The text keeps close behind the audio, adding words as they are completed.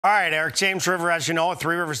All right, Eric, James River, as you know, a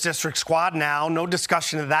Three Rivers District squad now. No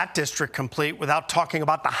discussion of that district complete without talking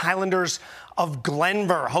about the Highlanders of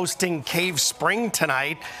Glenvar hosting Cave Spring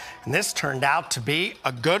tonight. And this turned out to be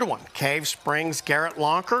a good one. Cave Spring's Garrett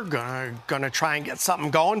Lonker gonna try and get something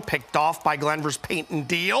going, picked off by Glenvar's Peyton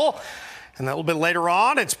Deal. And a little bit later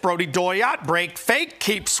on, it's Brody Doyat, break fake,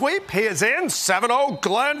 keep sweep. He is in, 7-0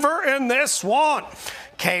 Glenvar in this one.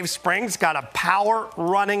 Cave Spring's got a power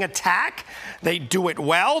running attack. They do it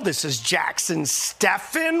well. This is Jackson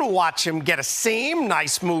Steffen. Watch him get a seam.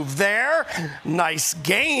 Nice move there. Nice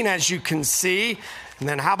gain, as you can see. And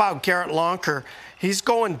then how about Garrett Lonker? He's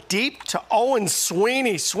going deep to Owen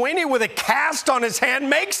Sweeney. Sweeney with a cast on his hand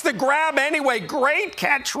makes the grab anyway. Great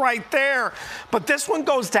catch right there. But this one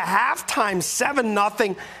goes to halftime,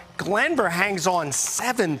 7-0. Glenvar hangs on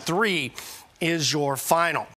 7-3 is your final.